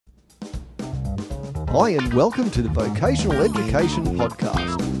Hi, and welcome to the Vocational Education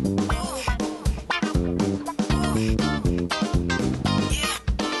Podcast.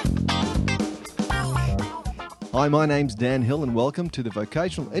 Hi, my name's Dan Hill, and welcome to the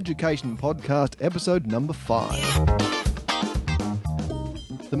Vocational Education Podcast, episode number 5.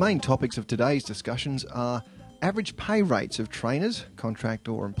 The main topics of today's discussions are average pay rates of trainers, contract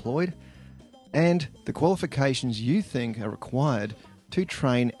or employed, and the qualifications you think are required to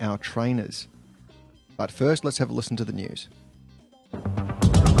train our trainers. But first, let's have a listen to the news. Driving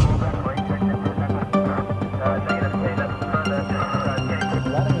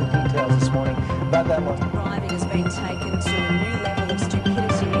has been taken to a new level of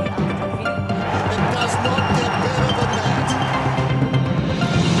stupidity after a video. It does not get better than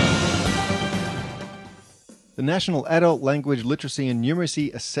that. The National Adult Language Literacy and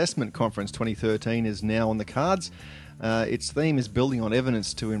Numeracy Assessment Conference 2013 is now on the cards. Its theme is building on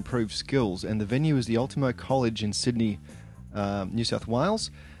evidence to improve skills, and the venue is the Ultimo College in Sydney, New South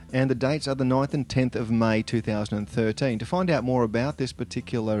Wales, and the dates are the 9th and 10th of May 2013. To find out more about this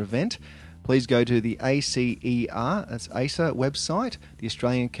particular event, please go to the ACER, that's ACER website, the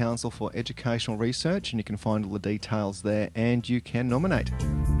Australian Council for Educational Research, and you can find all the details there, and you can nominate.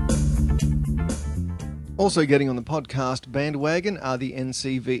 Also getting on the podcast bandwagon are the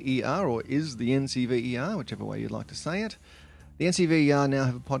NCVER, or is the NCVER, whichever way you'd like to say it. The NCVER now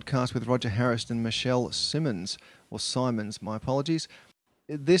have a podcast with Roger Harris and Michelle Simons, or Simons, my apologies.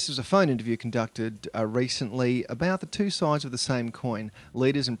 This is a phone interview conducted recently about the two sides of the same coin,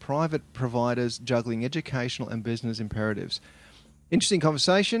 leaders and private providers juggling educational and business imperatives. Interesting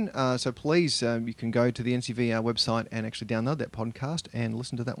conversation, so please, you can go to the NCVER website and actually download that podcast and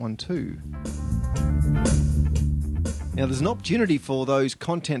listen to that one too. Now, there's an opportunity for those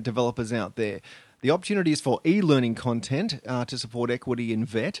content developers out there. The opportunity is for e-learning content to support equity in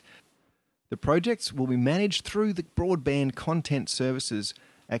VET. The projects will be managed through the Broadband Content Services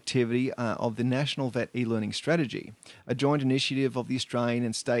activity of the National VET e-learning strategy, a joint initiative of the Australian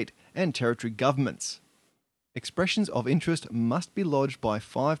and state and territory governments. Expressions of interest must be lodged by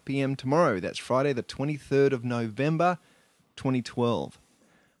 5 p.m. tomorrow. That's Friday the 23rd of November 2012.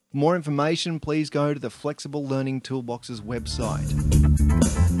 For more information, please go to the Flexible Learning Toolbox's website.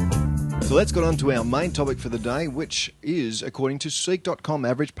 So let's get on to our main topic for the day, which is, according to Seek.com,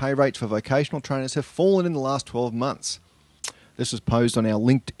 average pay rates for vocational trainers have fallen in the last 12 months. This was posed on our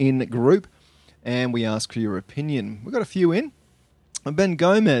LinkedIn group, and we ask for your opinion. We've got a few in. Ben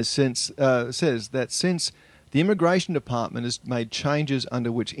Gomez says that since the Immigration Department has made changes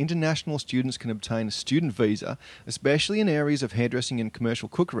under which international students can obtain a student visa, especially in areas of hairdressing and commercial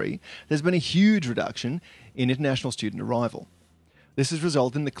cookery, there's been a huge reduction in international student arrival. This has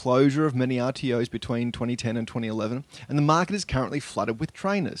resulted in the closure of many RTOs between 2010 and 2011, and the market is currently flooded with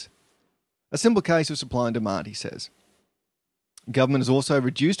trainers. A simple case of supply and demand, he says. Government has also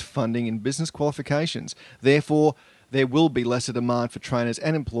reduced funding in business qualifications. Therefore, there will be lesser demand for trainers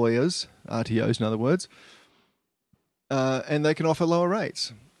and employers, RTOs in other words, and they can offer lower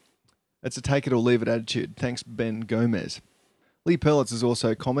rates. It's a take it or leave it attitude. Thanks, Ben Gomez. Lee Perlitz has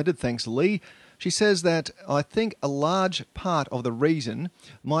also commented. Thanks, Lee. She says that I think a large part of the reason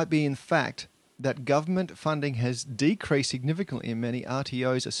might be in fact that government funding has decreased significantly and many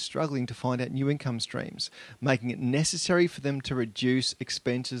RTOs are struggling to find out new income streams, making it necessary for them to reduce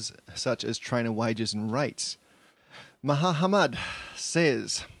expenses such as trainer wages and rates. Maha Hamad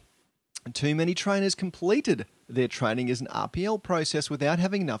says, too many trainers completed their training as an RPL process without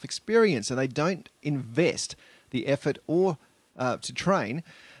having enough experience, and they don't invest the effort or to train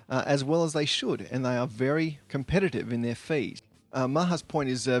as well as they should, and they are very competitive in their fees. Maha's point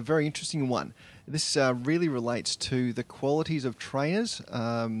is a very interesting one. This really relates to the qualities of trainers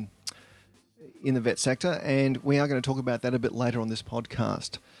in the vet sector, and we are going to talk about that a bit later on this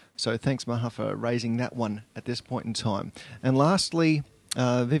podcast. So thanks, Maha, for raising that one at this point in time. And lastly,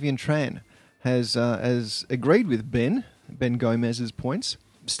 Vivian Tran has agreed with Ben Gomez's points,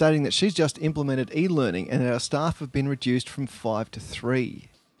 stating that she's just implemented e-learning and that our staff have been reduced from 5 to 3.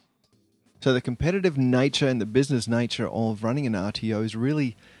 So the competitive nature and the business nature of running an RTO is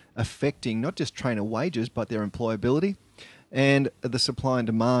really affecting not just trainer wages, but their employability and the supply and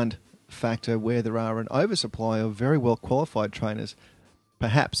demand factor where there are an oversupply of very well qualified trainers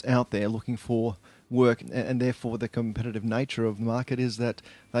perhaps out there looking for work, and therefore the competitive nature of the market is that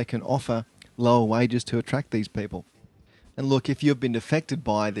they can offer lower wages to attract these people. And look, if you've been affected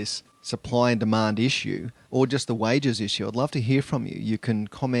by this supply and demand issue or just the wages issue, I'd love to hear from you. You can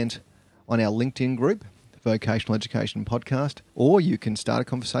comment on our LinkedIn group, Vocational Education Podcast, or you can start a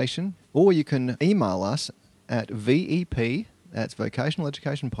conversation, or you can email us at VEP That's Vocational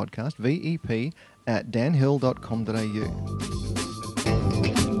Education Podcast, VEP, at danhill.com.au.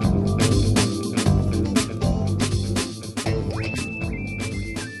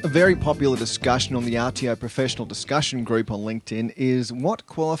 A very popular discussion on the RTO professional discussion group on LinkedIn is what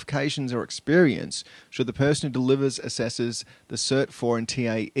qualifications or experience should the person who delivers, assesses the Cert 4 and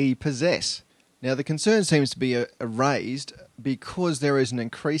TAE possess? Now, the concern seems to be raised because there is an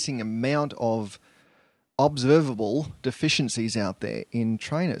increasing amount of observable deficiencies out there in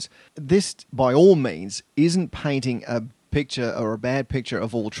trainers. This, by all means, isn't painting a picture or a bad picture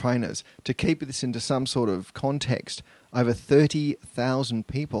of all trainers. To keep this into some sort of context, over 30,000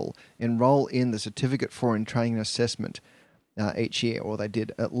 people enroll in the Certificate for in Training and Assessment each year, or they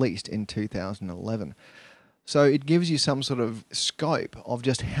did at least in 2011. So it gives you some sort of scope of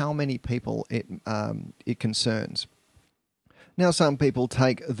just how many people it concerns. Now, some people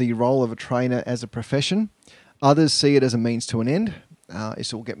take the role of a trainer as a profession. Others see it as a means to an end.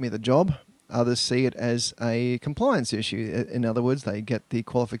 This will get me the job. Others see it as a compliance issue. In other words, they get the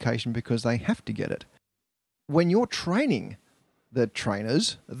qualification because they have to get it. When you're training the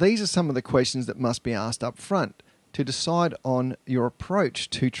trainers, these are some of the questions that must be asked up front to decide on your approach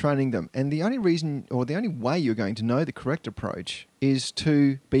to training them. And the only reason, or the only way you're going to know the correct approach is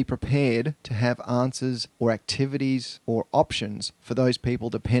to be prepared to have answers or activities or options for those people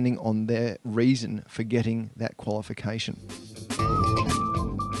depending on their reason for getting that qualification.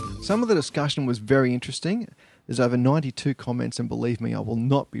 Some of the discussion was very interesting. There's over 92 comments, and believe me, I will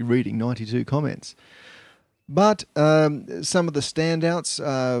not be reading 92 comments. But some of the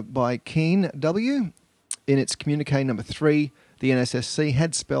standouts by Keen W. In its communique number 3, the NSSC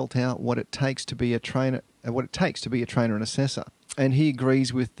had spelt out what it takes to be a trainer, and assessor. And he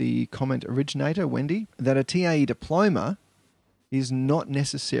agrees with the comment originator, Wendy, that a TAE diploma is not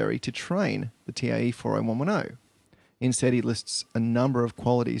necessary to train the TAE 40110. Instead, he lists a number of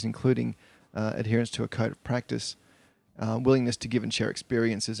qualities, including adherence to a code of practice, willingness to give and share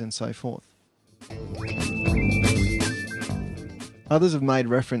experiences, and so forth. Others have made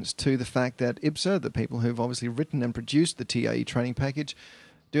reference to the fact that IPSA, the people who've obviously written and produced the TAE training package,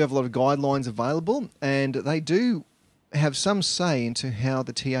 do have a lot of guidelines available, and they do have some say into how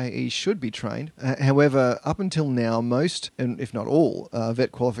the TAE should be trained. However, up until now, most, and if not all,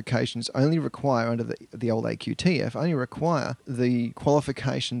 vet qualifications only require, under the old AQTF, only require the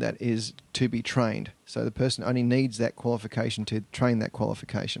qualification that is to be trained. So the person only needs that qualification to train that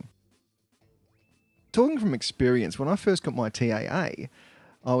qualification. Talking from experience, when I first got my TAA,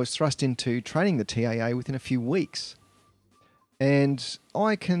 I was thrust into training the TAA within a few weeks. And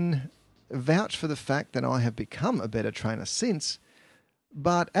I can vouch for the fact that I have become a better trainer since,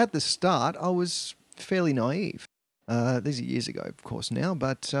 but at the start I was fairly naive. These are years ago, of course, now,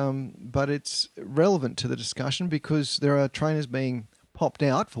 but it's relevant to the discussion because there are trainers being popped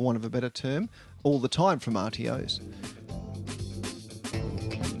out, for want of a better term, all the time from RTOs.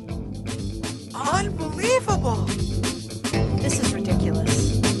 Unbelievable! This is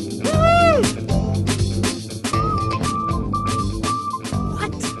ridiculous. What?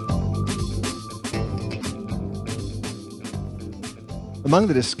 Among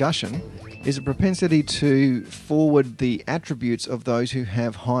the discussion is a propensity to forward the attributes of those who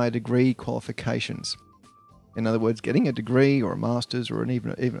have higher degree qualifications. In other words, getting a degree or a master's or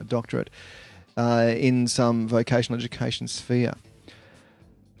even a doctorate in some vocational education sphere.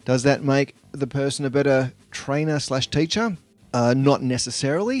 Does that make the person a better trainer/teacher? Not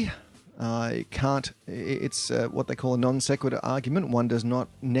necessarily. It's what they call a non sequitur argument. One does not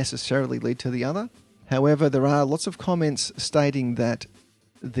necessarily lead to the other. However, there are lots of comments stating that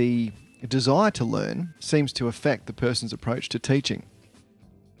the desire to learn seems to affect the person's approach to teaching.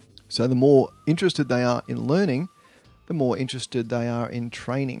 So the more interested they are in learning, the more interested they are in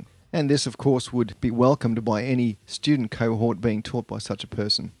training. And this, of course, would be welcomed by any student cohort being taught by such a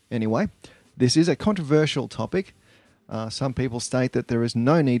person. Anyway, this is a controversial topic. Some people state that there is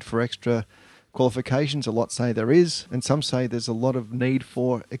no need for extra qualifications. A lot say there is, and some say there's a lot of need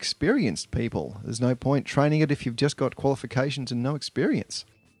for experienced people. There's no point training it if you've just got qualifications and no experience.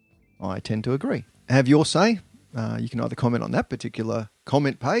 I tend to agree. Have your say. You can either comment on that particular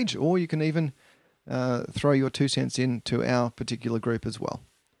comment page, or you can even throw your 2 cents into our particular group as well.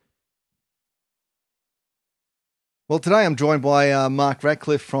 Well, today I'm joined by Mark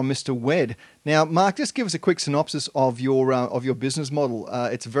Radcliffe from Mr. Wed. Now, Mark, just give us a quick synopsis of your business model.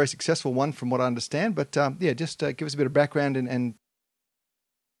 It's a very successful one, from what I understand. But just give us a bit of background and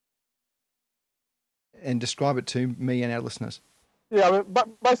describe it to me and our listeners. Yeah, I mean, but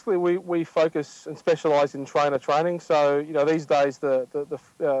basically we focus and specialise in trainer training. So these days the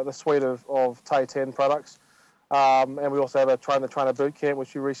suite of TAE 10 products and we also have a trainer boot camp,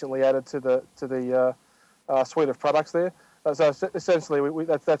 which we recently added to the suite of products there. So essentially,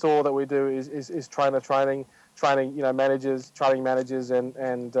 that's all that we do is training, managers, training managers, and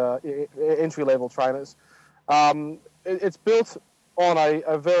entry level trainers. It's built on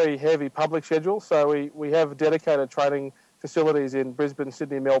a very heavy public schedule, so we have dedicated training facilities in Brisbane,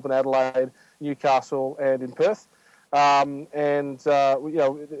 Sydney, Melbourne, Adelaide, Newcastle, and in Perth. We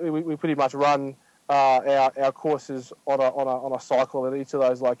pretty much run our courses on a cycle at each of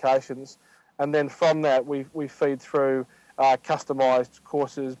those locations, and then from that we feed through customised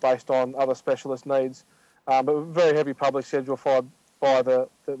courses based on other specialist needs, but very heavy public schedule followed by the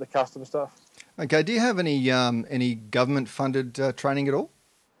custom stuff. Okay, do you have any government-funded training at all?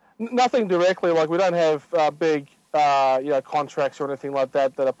 Nothing directly. Like, we don't have big contracts or anything like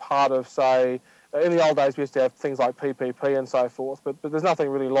that are part of, say, in the old days we used to have things like PPP and so forth, but there's nothing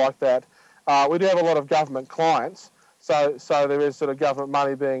really like that. We do have a lot of government clients, so there is sort of government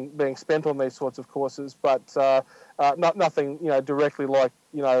money being spent on these sorts of courses, but nothing directly like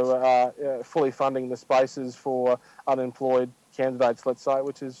fully funding the spaces for unemployed candidates, let's say,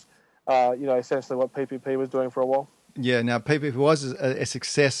 which is essentially what PPP was doing for a while. Yeah, now PPP was a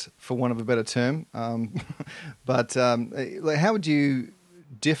success, for want of a better term, but how would you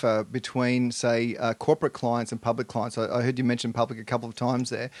differ between, say, corporate clients and public clients? I heard you mention public a couple of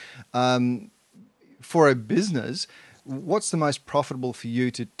times there. For a business, what's the most profitable for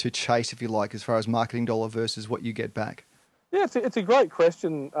you to chase, if you like, as far as marketing dollar versus what you get back? Yeah, it's a great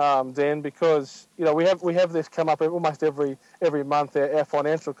question, Dan, because we have this come up almost every month. Our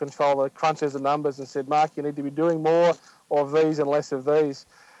financial controller crunches the numbers and said, "Mark, you need to be doing more of these and less of these."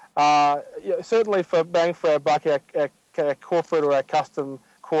 Certainly, for bang for our buck, our corporate or our custom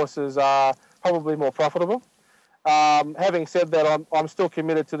courses are probably more profitable. Having said that, I'm still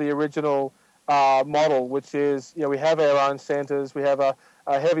committed to the original model, which is we have our own centres, we have a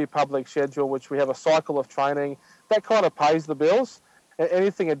heavy public schedule, which we have a cycle of training that kind of pays the bills.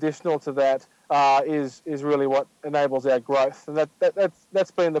 Anything additional to that is really what enables our growth, and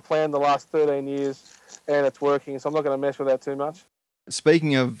that's been the plan the last 13 years, and it's working. So I'm not going to mess with that too much.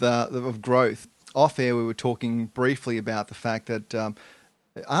 Speaking of growth, off air we were talking briefly about the fact that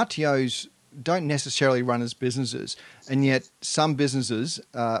RTOs don't necessarily run as businesses, and yet some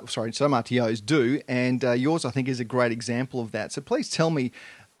RTOs do, and yours, I think, is a great example of that. So please tell me,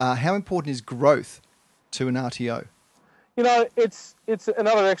 how important is growth to an RTO? It's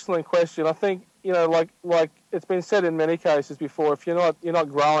another excellent question. I think like it's been said in many cases before. If you're not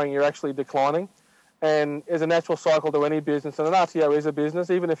growing, you're actually declining, and there's a natural cycle to any business. And an RTO is a business,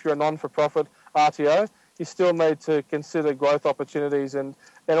 even if you're a non-for-profit RTO. You still need to consider growth opportunities and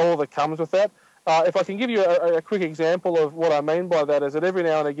all that comes with that. If I can give you a quick example of what I mean by that, is that every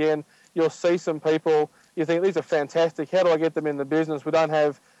now and again you'll see some people, you think, these are fantastic, how do I get them in the business? We don't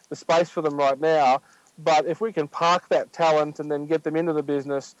have the space for them right now, but if we can park that talent and then get them into the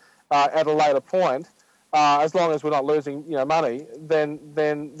business at a later point, as long as we're not losing money, then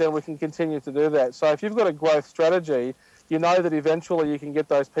we can continue to do that. So if you've got a growth strategy, you know that eventually you can get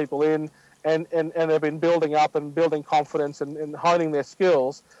those people in, and they've been building up and building confidence and honing their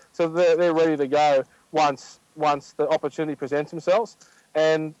skills, so they're ready to go once the opportunity presents themselves.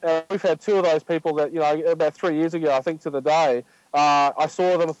 And we've had two of those people that, about 3 years ago, I think to the day, I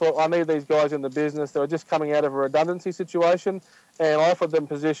saw them and thought, I need these guys in the business. They were just coming out of a redundancy situation, and I offered them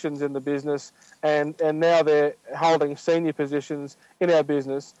positions in the business, and now they're holding senior positions in our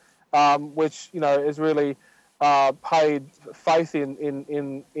business, which, is really paid faith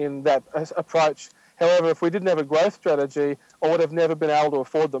in that approach. However, if we didn't have a growth strategy, I would have never been able to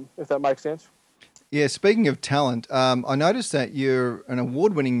afford them, if that makes sense. Yeah, speaking of talent, I noticed that you're an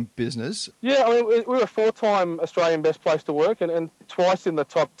award-winning business. Yeah, I mean, we're a 4-time Australian Best Place to Work and twice in the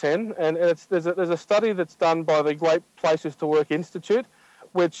top 10. And there's a study that's done by the Great Places to Work Institute,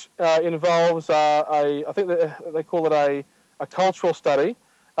 which involves I think they call it a cultural study,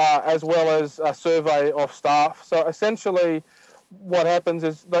 as well as a survey of staff. So essentially what happens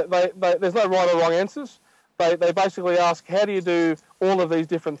is there's no right or wrong answers. They basically ask, how do you do all of these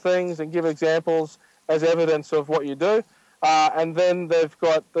different things, and give examples as evidence of what you do. And then they've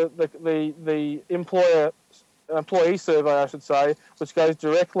got the employee survey, I should say, which goes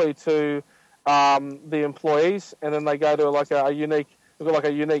directly to the employees, and then they go to a unique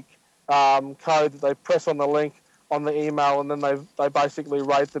code that they press on the link on the email, and then they basically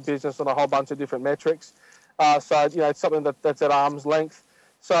rate the business on a whole bunch of different metrics. So it's something that's at arm's length.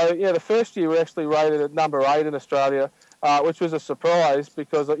 So the first year we actually rated at number 8 in Australia, which was a surprise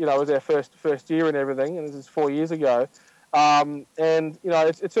because it was our first year and everything, and this is 4 years ago. And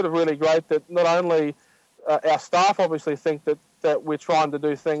it's sort of really great that not only our staff obviously think that we're trying to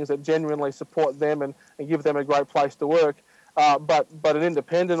do things that genuinely support them and give them a great place to work. But an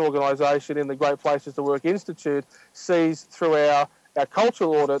independent organisation in the Great Places to Work Institute sees through our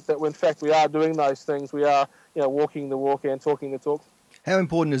cultural audit that in fact we are doing those things. We are walking the walk and talking the talk. How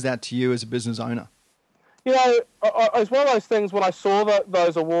important is that to you as a business owner? It's one of those things. When I saw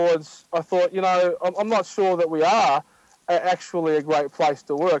those awards, I thought, I'm not sure that we are actually a great place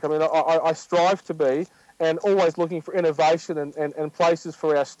to work. I mean, I strive to be, and always looking for innovation and places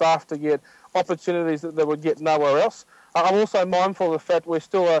for our staff to get opportunities that they would get nowhere else. I'm also mindful of the fact we're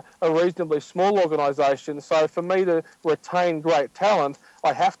still a reasonably small organisation, so for me to retain great talent,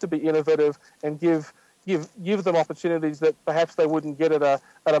 I have to be innovative and give them opportunities that perhaps they wouldn't get at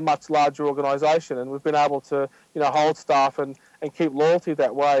a much larger organisation. And we've been able to hold staff and keep loyalty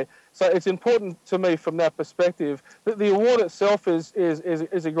that way. So it's important to me from that perspective. That the award itself is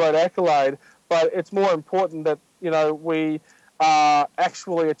a great accolade, but it's more important that we are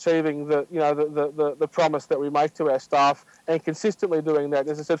actually achieving the promise that we make to our staff and consistently doing that.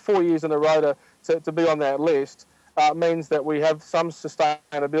 As I said, 4 years in a row to be on that list means that we have some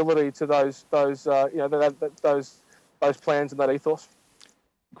sustainability to those plans and that ethos.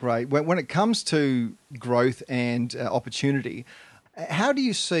 Great. When it comes to growth and opportunity, how do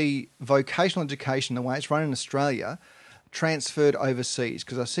you see vocational education, the way it's run in Australia, transferred overseas?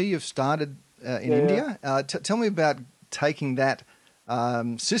 Because I see you've started in India. Tell me about taking that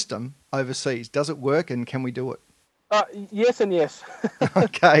system overseas. Does it work, and can we do it? Yes and yes.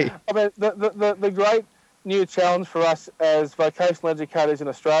 Okay. I mean, the great new challenge for us as vocational educators in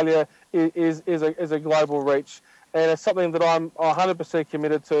Australia is a global reach, and it's something that I'm 100%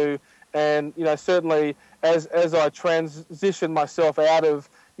 committed to. And certainly as I transition myself out of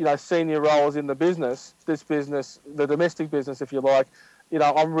senior roles in the business, the domestic business, if you like,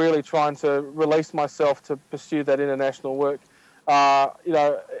 I'm really trying to release myself to pursue that international work.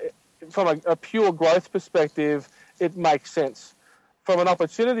 From a pure growth perspective, it makes sense. From an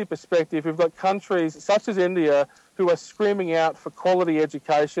opportunity perspective, we've got countries such as India who are screaming out for quality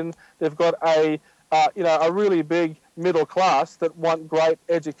education. They've got a really big middle class that want great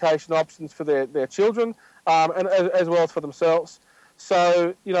education options for their children and as well as for themselves.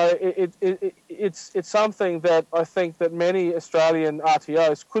 So it's something that I think that many Australian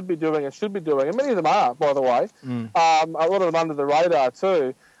RTOs could be doing and should be doing, and many of them are, by the way. A lot of them under the radar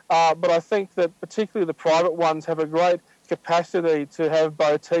too. But I think that particularly the private ones have a great capacity to have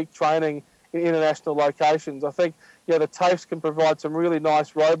boutique training in international locations. I think the TAFEs can provide some really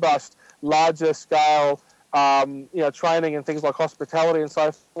nice, robust, larger scale training in things like hospitality and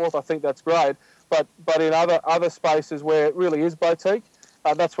so forth. I think that's great. But in other spaces where it really is boutique,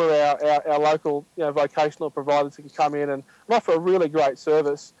 that's where our local vocational providers can come in and offer a really great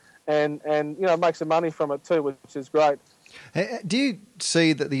service and make some money from it too, which is great. Do you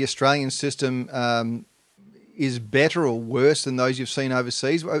see that the Australian system is better or worse than those you've seen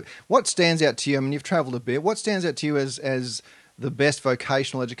overseas? What stands out to you? I mean, you've travelled a bit. What stands out to you as the best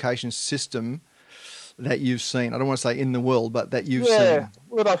vocational education system that you've seen? I don't want to say in the world, but that you've seen. Yeah,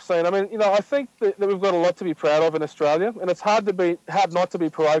 what I've seen. I mean, I think that we've got a lot to be proud of in Australia, and it's hard not to be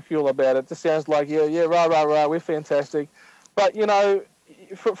parochial about it. It just sounds like, rah, we're fantastic. But,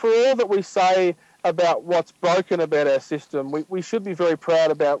 for all that we say about what's broken about our system, we should be very proud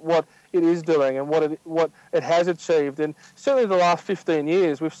about what it is doing and what it has achieved. And certainly the last 15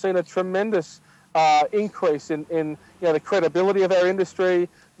 years, we've seen a tremendous increase in the credibility of our industry,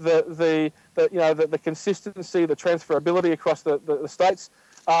 the consistency, the transferability across the states.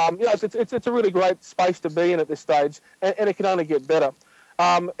 It's a really great space to be in at this stage, and it can only get better.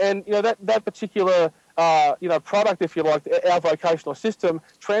 That particular product, if you like, our vocational system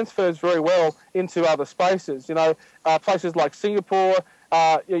transfers very well into other spaces. Places like Singapore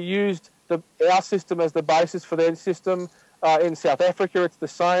used our system as the basis for their system. In South Africa, it's the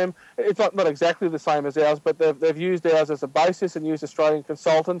same. It's not exactly the same as ours, but they've used ours as a basis and used Australian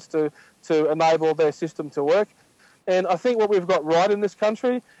consultants to enable their system to work. And I think what we've got right in this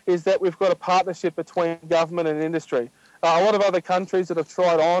country is that we've got a partnership between government and industry. A lot of other countries that have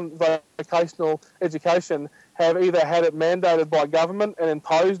tried on vocational education have either had it mandated by government and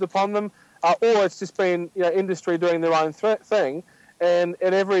imposed upon them, or it's just been industry doing their own thing, and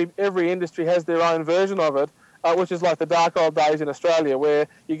every industry has their own version of it. Which is like the dark old days in Australia, where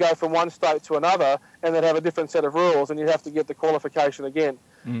you go from one state to another and then have a different set of rules and you have to get the qualification again.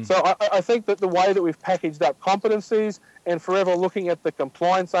 So I think that the way that we've packaged up competencies and forever looking at the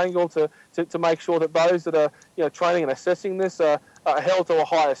compliance angle to make sure that those that are training and assessing this are held to a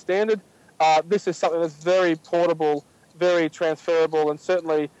higher standard, this is something that's very portable, very transferable, and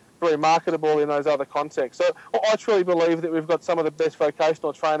certainly very marketable in those other contexts. So I truly believe that we've got some of the best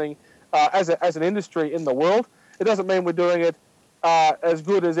vocational training as an industry in the world. It doesn't mean we're doing it as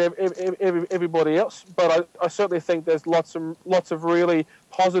good as everybody else, but I certainly think there's lots of really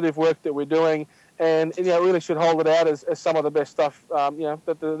positive work that we're doing, and really should hold it out as some of the best stuff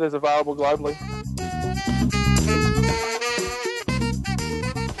that there's available globally.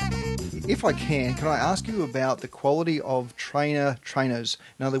 If I can I ask you about the quality of trainers?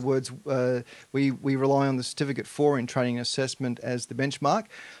 In other words, we rely on the Certificate 4 in Training and Assessment as the benchmark.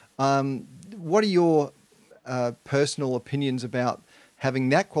 What are your personal opinions about having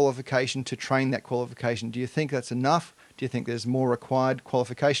that qualification to train that qualification? Do you think that's enough? Do you think there's more required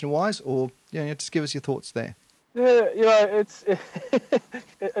qualification-wise? Or just give us your thoughts there. Yeah,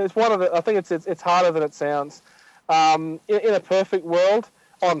 it's one of the. I think it's harder than it sounds. In a perfect world,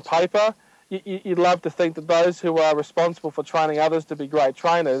 on paper, you'd love to think that those who are responsible for training others to be great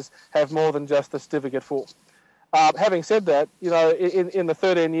trainers have more than just the Certificate 4. Having said that, in the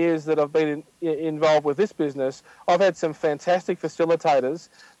 13 years that I've been involved with this business, I've had some fantastic facilitators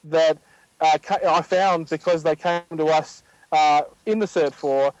that I found because they came to us in the Cert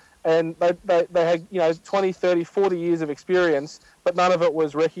 4, and they had 20, 30, 40 years of experience, but none of it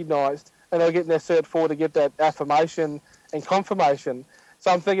was recognised, and they were getting their Cert 4 to get that affirmation and confirmation. So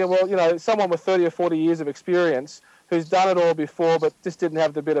I'm thinking, well, someone with 30 or 40 years of experience who's done it all before but just didn't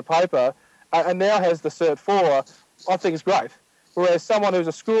have the bit of paper and now has the Cert 4, I think is great. Whereas someone who's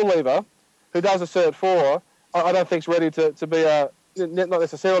a school leaver who does a Cert 4, I don't think is ready to be not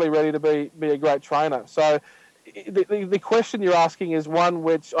necessarily ready to be a great trainer. So the question you're asking is one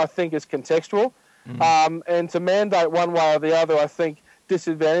which I think is contextual. And to mandate one way or the other, I think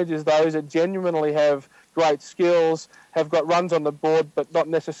disadvantages those that genuinely have great skills, have got runs on the board, but not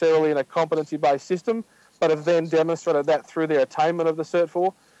necessarily in a competency-based system, but have then demonstrated that through their attainment of the Cert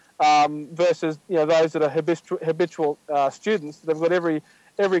 4, versus those that are habitual students that have got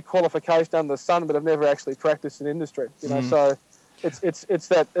every qualification under the sun, but have never actually practiced in industry. So it's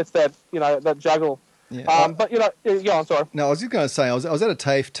that juggle. Yeah. But go on, sorry. No, I was just going to say, I was at a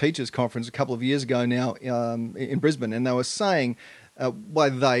TAFE teachers conference a couple of years ago now in Brisbane, and they were saying, by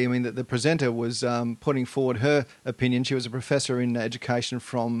they, I mean that the presenter was putting forward her opinion. She was a professor in education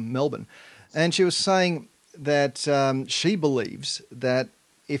from Melbourne, and she was saying that she believes that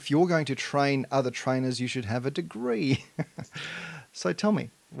if you're going to train other trainers, you should have a degree. So tell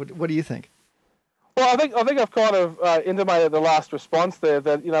me, what do you think? Well, I think I've kind of intimated the last response there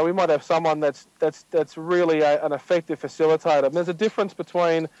that we might have someone that's really an effective facilitator. And there's a difference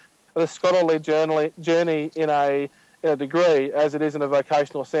between the scholarly journey in a degree as it is in a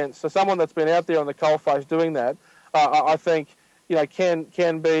vocational sense. So someone that's been out there on the coalface doing that, I think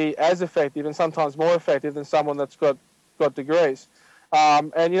can be as effective and sometimes more effective than someone that's got degrees.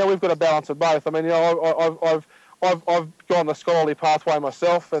 And we've got a balance of both. I mean, I've gone the scholarly pathway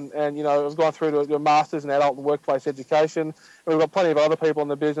myself, and I've gone through to a master's in adult and workplace education. And we've got plenty of other people in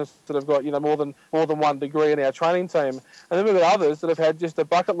the business that have got more than one degree in our training team, and then we've got others that have had just a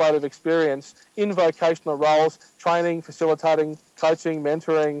bucket load of experience in vocational roles, training, facilitating, coaching,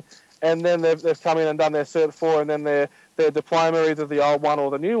 mentoring, and then they've come in and done their Cert 4 and then their diploma, either the old one or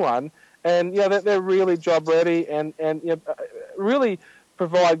the new one, and they're really job ready and really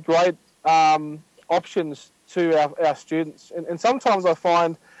provide great options to our students. And sometimes I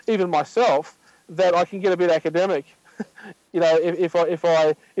find, even myself, that I can get a bit academic,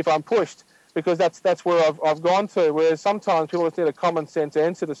 if I'm pushed, because that's where I've gone to. Whereas sometimes people just need a common sense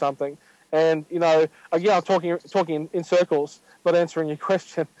answer to something. And again, I'm talking in circles, not answering your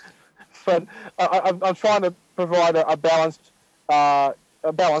question. But I'm trying to provide a balanced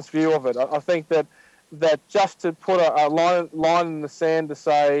view of it. I think that just to put a line in the sand to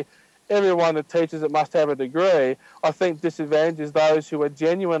say everyone that teaches it must have a degree, I think disadvantages those who are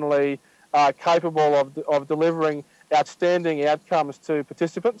genuinely capable of delivering outstanding outcomes to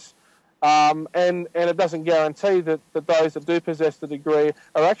participants. And it doesn't guarantee that those that do possess the degree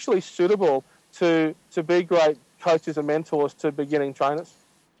are actually suitable to be great coaches and mentors to beginning trainers.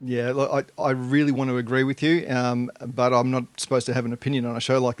 Yeah, look, I really want to agree with you, but I'm not supposed to have an opinion on a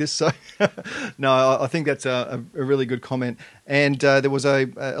show like this. So, no, I think that's a really good comment. And there was a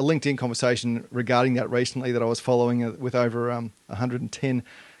LinkedIn conversation regarding that recently that I was following with over 110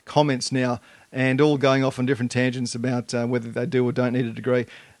 comments now, and all going off on different tangents about whether they do or don't need a degree.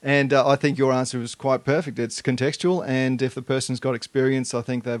 And I think your answer was quite perfect. It's contextual, and if the person's got experience, I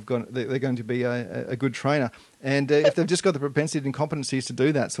think they're going to be a good trainer. And if they've just got the propensity and competencies to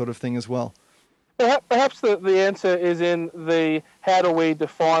do that sort of thing as well. Perhaps the answer is in the how do we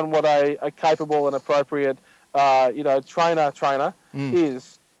define what a capable and appropriate trainer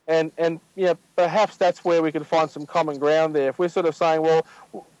is. And perhaps that's where we could find some common ground there. If we're sort of saying, well,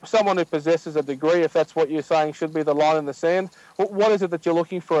 someone who possesses a degree, if that's what you're saying should be the line in the sand, what is it that you're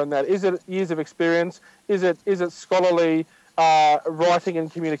looking for in that? Is it years of experience? Is it scholarly writing and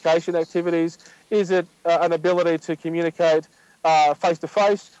communication activities? Is it an ability to communicate face to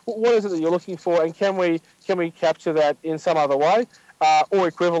face? What is it that you're looking for, and can we capture that in some other way? Or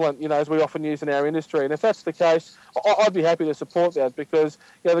equivalent, as we often use in our industry. And if that's the case, I'd be happy to support that, because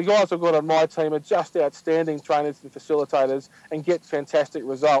the guys I've got on my team are just outstanding trainers and facilitators and get fantastic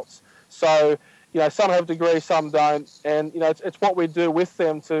results. So, some have degrees, some don't, and it's what we do with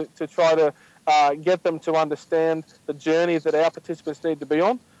them to try to get them to understand the journey that our participants need to be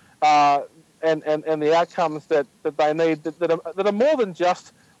on, and the outcomes that they need that are more than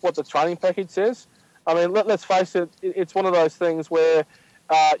just what the training package says. I mean, let's face it, it's one of those things where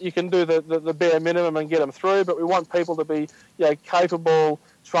you can do the bare minimum and get them through, but we want people to be capable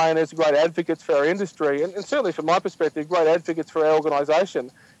trainers, great advocates for our industry, and certainly from my perspective, great advocates for our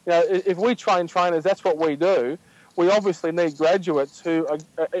organisation. If we train trainers, that's what we do. We obviously need graduates who are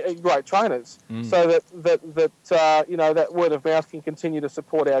great trainers, so that word of mouth can continue to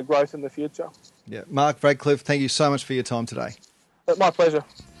support our growth in the future. Yeah, Mark Radcliffe, thank you so much for your time today. My pleasure.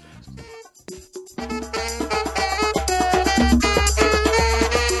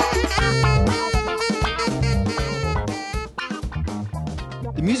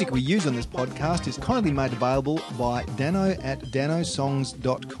 The music we use on this podcast is kindly made available by Dano at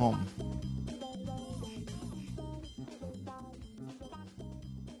danosongs.com.